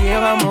ritmo te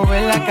lleva a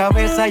mover la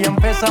cabeza, ya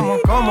empezamos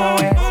como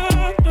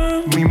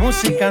es. Mi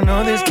música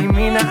no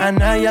discrimina a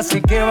nadie,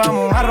 así que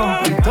vamos a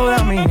romper.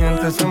 Toda mi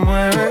gente se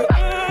mueve.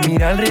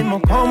 Mira el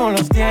ritmo como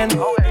los tiene.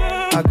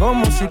 Hago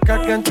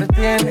música que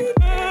entretiene.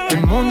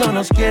 El mundo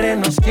nos quiere,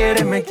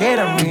 me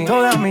quiere a mí.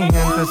 Toda mi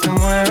gente se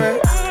mueve.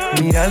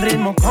 Mira el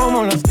ritmo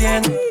como los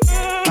tiene.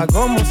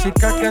 Hago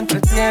música que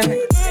entretiene.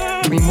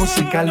 Mi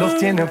música los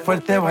tiene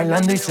fuerte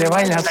bailando y se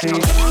baila así.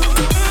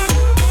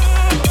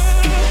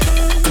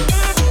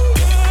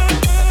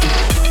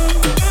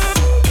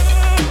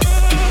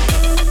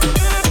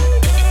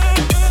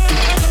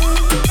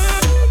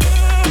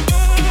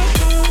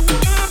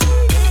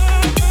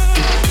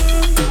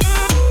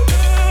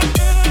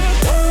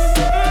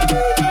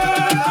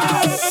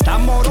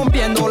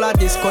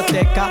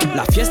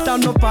 La fiesta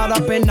no para,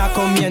 apenas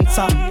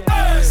comienza.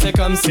 C'est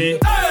comme si,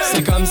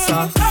 c'est comme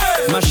ça,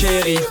 ma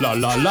chérie. La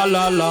la la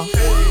la la.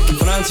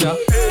 Francia,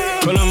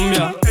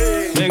 Colombia,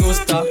 me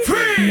gusta.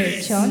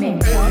 Freeze.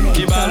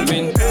 Y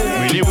Balvin,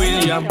 Willy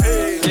William,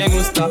 me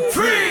gusta.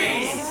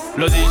 Freeze.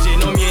 Los DJ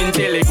no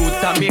mienten, le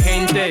gusta a mi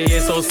gente y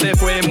eso se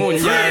fue muy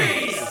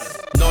bien.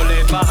 No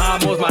le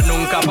bajamos, mas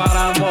nunca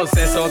paramos,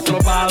 es otro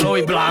palo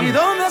y blanco. ¿Y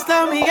dónde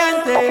está mi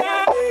gente?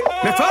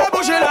 Me fue a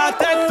bouger la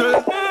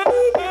tête.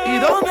 ¿Y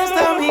dónde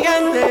está mi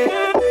gente?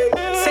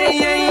 Sí,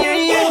 yeah, yeah,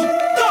 yeah. 1,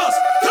 2,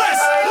 3,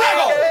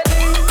 ¡Lego!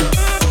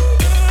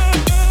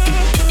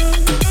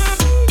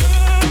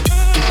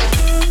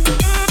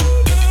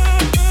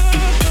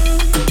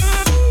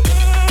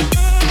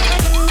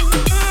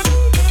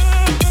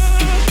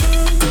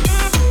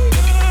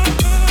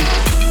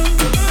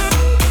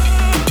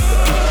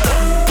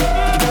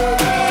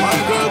 My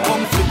girl,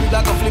 come flip it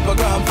like a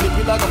flippergram, flip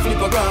it like a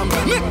flippergram.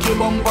 Make your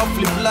bumper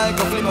flip like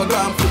a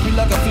flippergram, flip it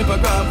like a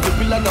flippergram,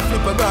 flip it like a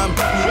flippergram.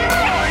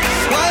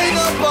 Wind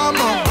up on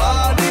my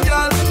body,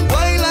 girl.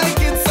 Why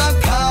like it's a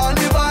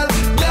carnival?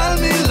 Girl,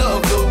 me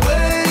love the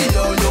way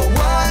you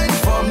wine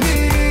for me.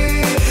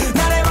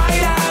 Dale,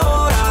 baila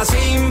ahora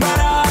sin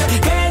parar,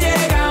 que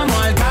llegamos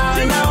al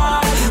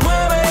carnaval.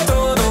 Mueve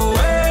todo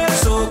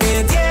eso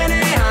que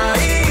tienes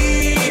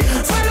ahí.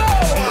 ¡Fuego!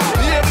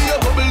 Baby, you're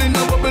bubbling,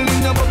 you're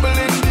bubbling, you're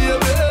bubbling,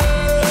 baby.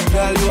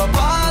 Girl, you a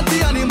party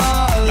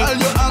animal. Girl,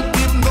 you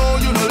active, no,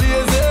 you no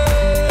lazy.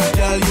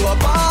 Girl, you a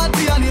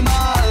party animal.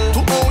 To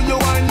own your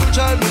wine, you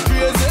drive me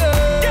crazy.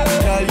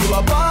 Girl, you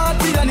a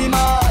party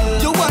animal.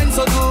 You wine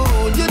so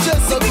good, you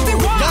just so good.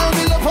 Girl,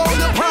 me love how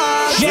you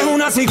pride. Y es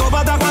una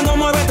psicópata cuando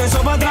mueve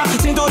eso para atrás.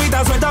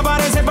 Cinturita suelta,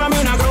 parece pa' mí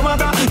una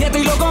acróbata. Y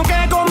estoy loco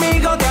que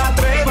conmigo te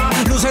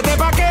atrevas. Lúcete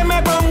pa' que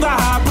me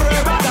pongas a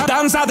prueba.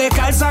 Danza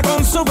descalza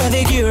con su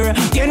pedicure.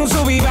 Tiene un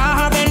sub y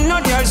baja del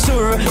norte al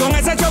sur. Con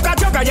ese choca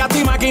choca ya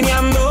estoy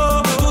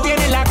maquineando. Tú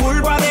tienes la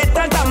culpa de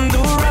estar tan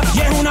dura.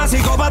 Y es una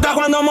psicópata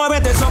cuando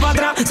mueves eso para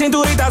atrás.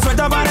 Cinturita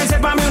suelta, parece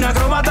pa' mí una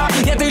acróbata.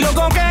 Y estoy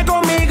loco que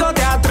conmigo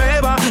te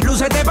atrevas.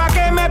 Lúcete pa'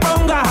 que me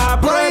pongas a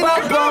prueba.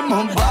 Wind up on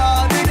my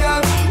body,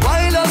 girl.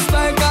 Wind us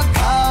like a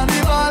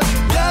carnival.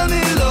 Girl,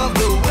 me love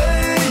the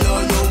way you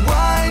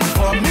wine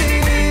for me.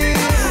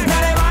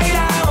 Dale,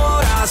 baila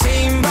ahora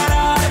sin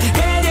parar,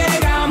 que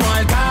llegamos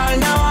al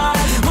carnaval.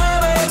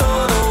 Mueve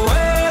todo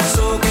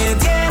eso que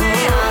tienes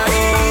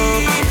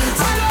ahí.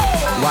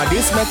 Why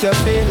this make you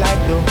feel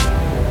like though?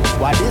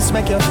 Why this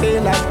make you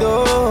feel like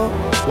though?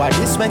 Why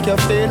this make you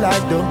feel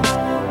like though?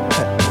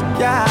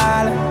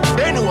 Girl,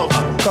 bend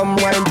over. Come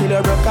wine till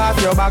you broke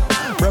off your back.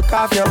 Broke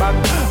off your back.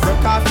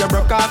 Broke off your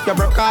back.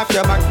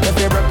 If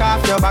you broke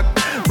off your back.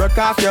 Broke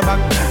off your back.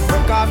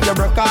 Broke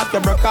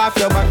off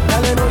your back.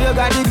 Girl, you know you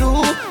got the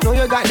glue. Know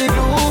you got the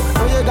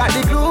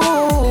glue.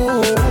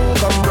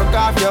 Come broke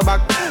off your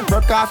back.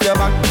 Broke off your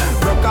back.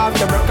 Broke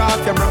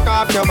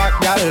off your back,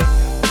 girl.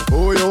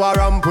 Who you are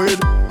ramp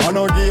with? On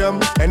a game.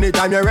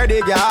 Anytime you're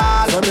ready,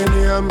 girl. So me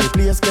name. The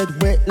place get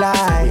wet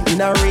like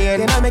in a rain.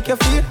 Then I make you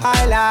feel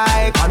high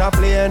like on a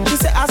plane. She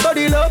say I saw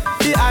the love,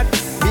 the art.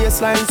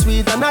 Baseline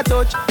sweet and I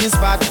touch this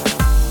spot.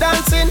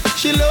 Dancing,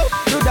 she love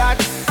do that.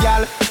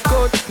 Girl,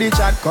 cut the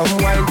chat. Come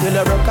wine till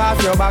you broke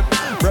off your back.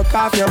 Broke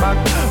off your back.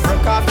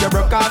 Broke off your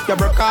back.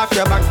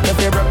 If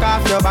you broke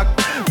off your back.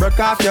 Broke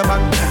off your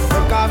back.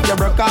 Broke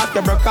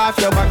off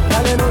your back.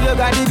 Girl, you know you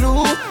got the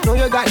glue. Know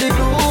you got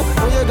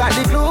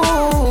the glue.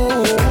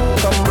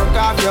 Come broke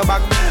off your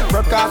back.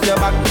 Broke off your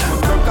back.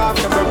 Broke off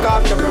your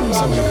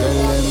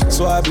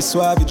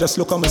Suave, just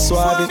look on me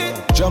suave.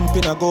 Jump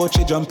in a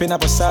Gucci, jump in a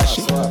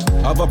Versace.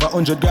 Have over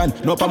 100 grand,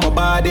 no for my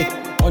body.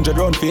 100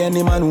 round for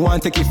any man who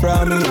want take it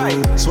from me.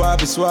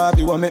 Suave,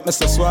 want make me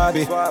so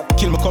suave.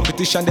 Kill my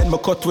competition, then me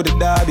cut with the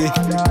derby.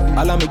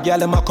 All of me gyal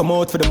them a come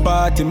out for the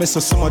party. Me so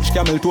much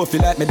camel toe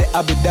feel like me the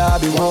Abu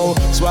Dhabi. Whoa,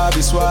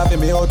 suave,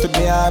 me out with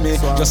Miami.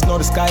 Just know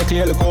the sky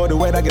clear, look how the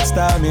weather gets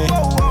stormy.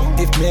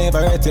 If me ever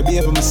hurt you,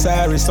 baby, me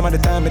sorry. Some of the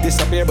time me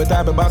disappear, but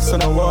I be back, so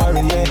no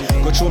worry. Yeah,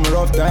 go through my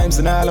rough times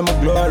and all of my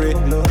glory.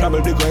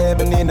 Probably go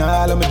heaven in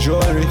all of my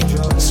jewelry.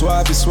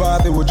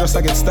 Suave, we just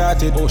a get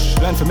started.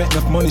 Plan for make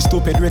enough money,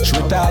 stupid, rich,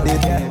 retarded.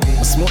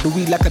 I smoke the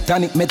weed like a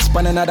tonic, meds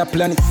span another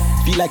planet.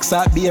 Feel like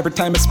Salt B every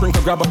time I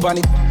sprinkle, grab up on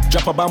it.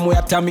 Drop a bomb way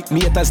atomic,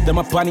 me haters them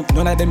a panic.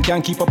 None of them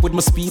can keep up with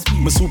my speed,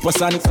 my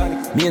supersonic.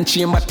 Me and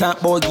Chamber talk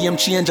about game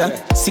changer.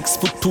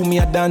 6'2", me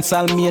a dance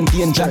all me and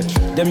danger.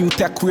 Them you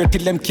take queer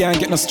till them can't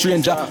get no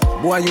stranger.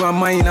 Boy you a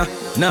minor,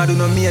 nah do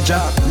no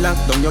major. Lock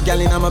down your gal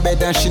in my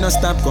bed and she no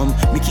stop come.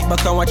 Me keep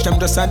back and watch them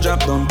just a drop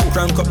down.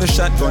 Crank up the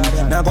shotgun,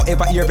 now go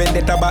ever hear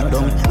vendetta back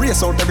down.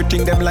 Race out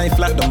everything them line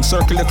flat down.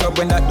 Circle the club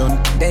when that done.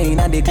 They in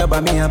the club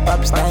and me a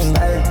pop style.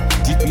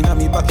 Deep in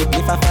my pocket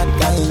if a fat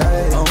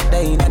guy. Out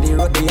there in the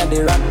road they a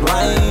the rock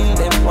wine.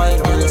 Them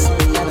white girls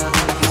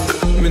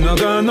me no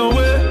gone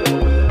nowhere.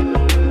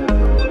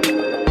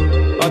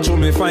 I try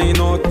me find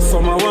out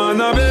some I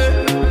wanna be.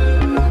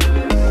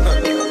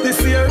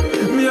 This year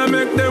me I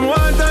make them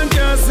want and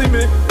can't see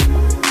me.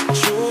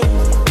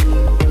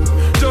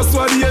 Just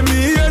what they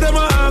me hear them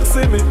a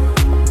asking me.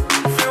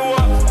 Feel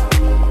what?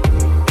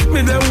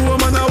 Me the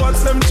woman I watch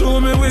them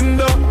through me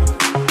window.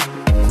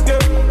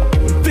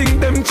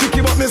 Them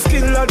tricky but me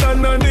skiller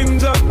than a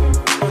ninja.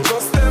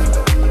 Trust them.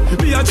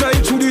 Me a try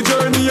through the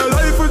journey of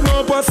life with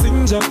no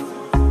passenger.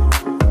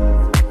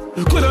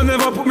 Coulda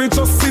never put me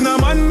trust in a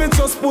man, me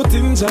just put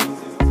in ja.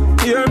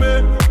 Hear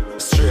me?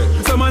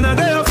 Straight. Some man a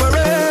there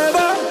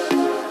forever.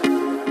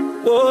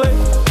 Boy,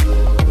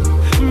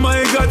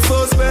 my God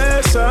so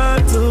special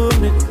to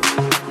me.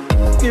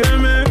 Hear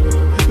me?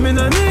 Me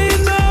no need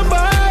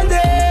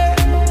nobody.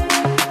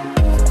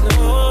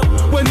 No.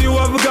 When you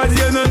have God,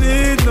 you no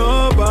need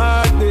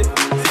nobody.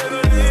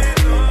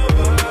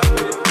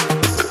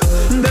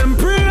 Them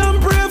pray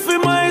and pray for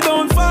my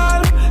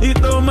downfall.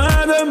 It don't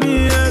matter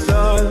me at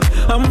all.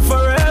 I'm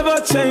forever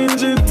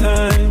changing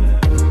time.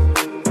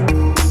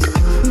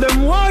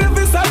 Them want if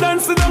it's a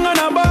dancing down on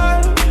a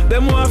ball.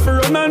 Them want to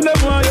run and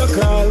them want you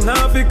call.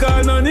 Now if you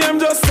call no name,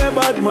 just say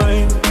bad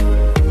mind.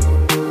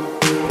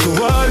 To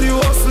all you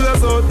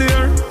hustlers out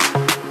there,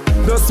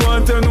 just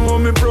want to know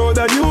me proud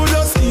that you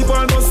just keep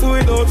on hustle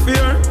without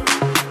fear.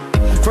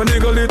 From the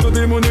gully to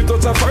the money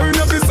touch a foreign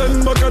if you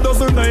send back a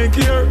dozen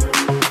Nike here.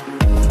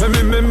 When me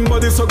remember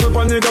the circle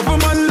pan nigga for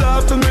man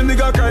laugh to me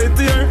nigga cry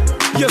tear.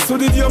 Yes we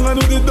did young and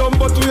we did dumb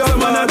but we are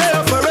man are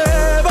there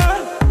forever.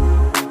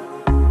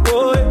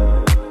 Boy,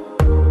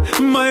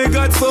 my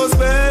God so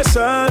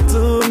special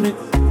to me.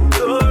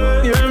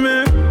 Hear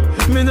me?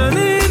 Me no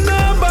need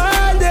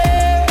nobody.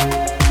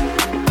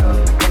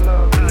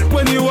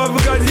 When you have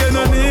God you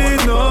no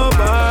need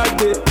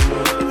nobody.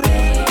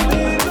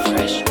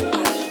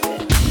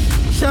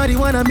 Shawty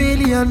want $1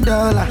 million.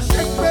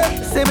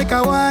 Say make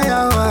a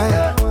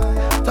wire.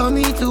 Tell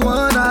me to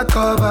wanna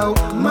cover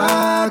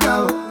my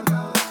girl.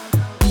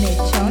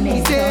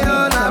 Say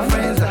all our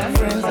friends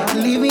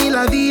living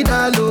la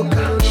vida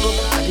loca.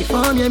 I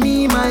form you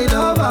me my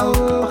lover.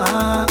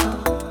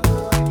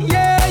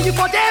 Yeah, you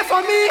for there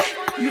for me.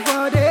 You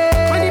for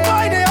there. When the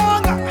boy they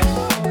hunger,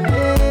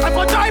 I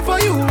for try for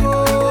you.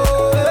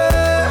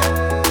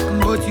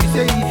 But you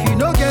say if you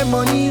don't get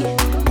money,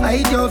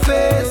 hide your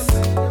face.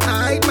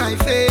 Hide my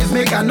face.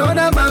 Make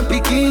another man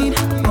picking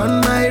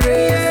on my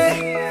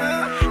race.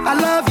 I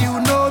love you,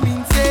 no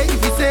mean say.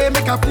 If you say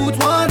make I put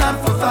one hand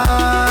for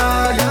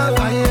fire,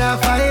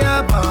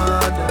 fire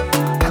burn.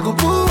 I go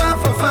put one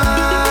for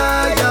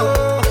fire.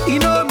 You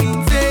know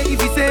mean say.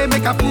 If you say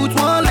make I put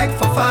one like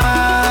for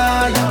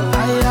fire,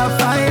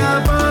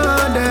 fire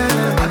burn.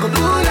 I go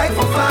put like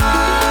for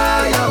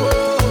fire.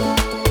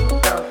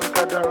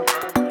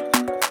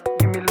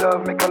 Give me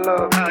love, make a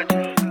love.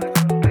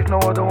 Please no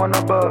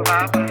above.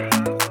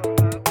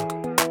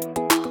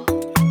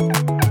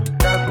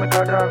 Dance, make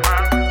a dance.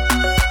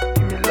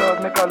 Give me love,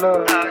 make a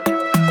love.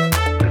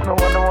 There's no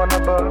one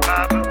above.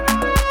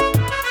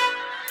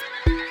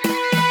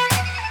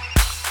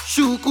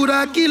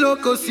 Shukura kilo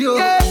kosio,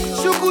 yeah.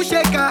 Shuku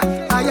sheka,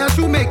 aya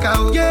shumeka,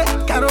 oh. Yeah.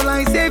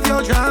 Caroline save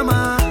your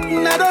drama.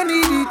 I don't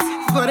need it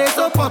for a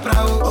soap opera.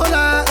 Oh.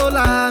 Hola,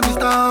 hola,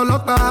 Mr.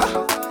 Olopa.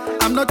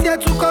 I'm not here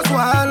to cause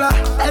wahala.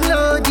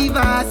 Hello,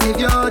 diva, save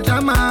your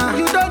drama.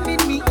 You don't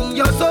need me in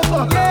your soap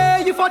opera. Yeah,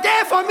 you for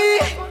there for me.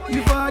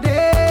 You for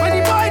there. When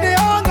the boy they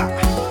hunger,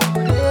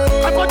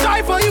 I for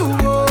try for you.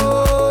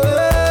 Oh,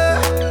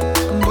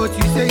 yeah. But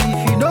you say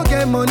if you don't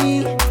get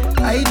money,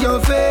 hide your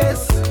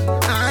face.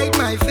 Hide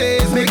my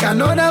face. Make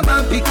another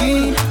man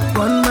picking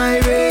on my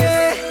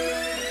way.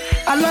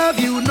 I love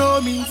you, no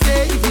mean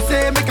say. If you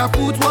say make I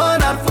put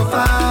one out for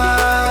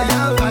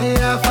fire,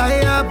 fire,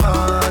 fire,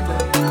 burn.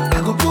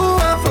 I go put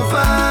one for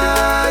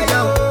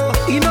fire.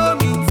 You know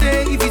mean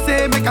say. If you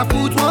say make I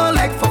put one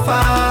like for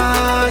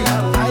fire,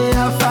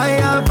 fire,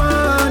 fire,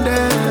 burn.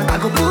 I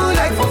go put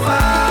like for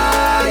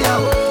fire.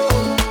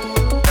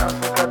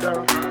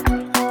 Dance,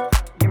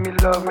 give me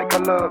love, make a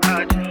love.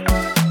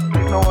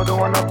 There's no other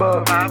one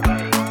above.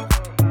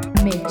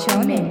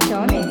 Mechone.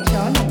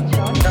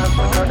 Dance,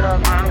 make a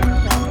dance.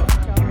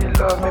 Give me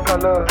love, make a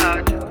love.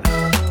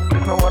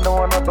 There's no other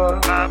one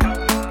above.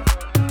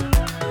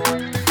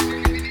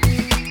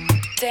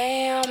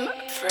 Damn,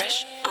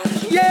 fresh on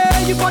the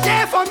Yeah, you for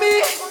there for me.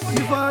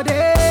 You for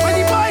there. When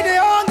the boy they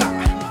hunger,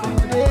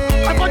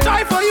 I for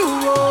try for you.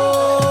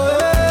 Oh,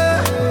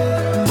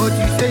 yeah. But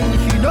you say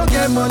if you don't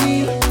get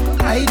money,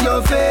 hide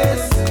your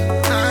face.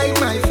 Hide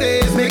my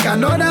face. Make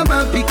another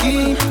man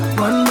picking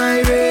on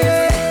my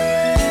way.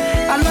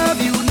 I love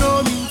you,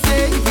 no mean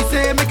say. If you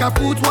say make I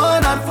put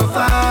one out for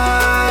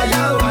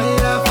fire,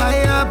 fire,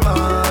 fire,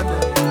 burn.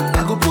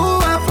 I go put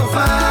one for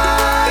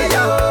fire.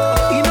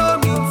 You know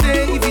mean say.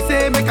 If you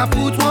say make I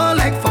put one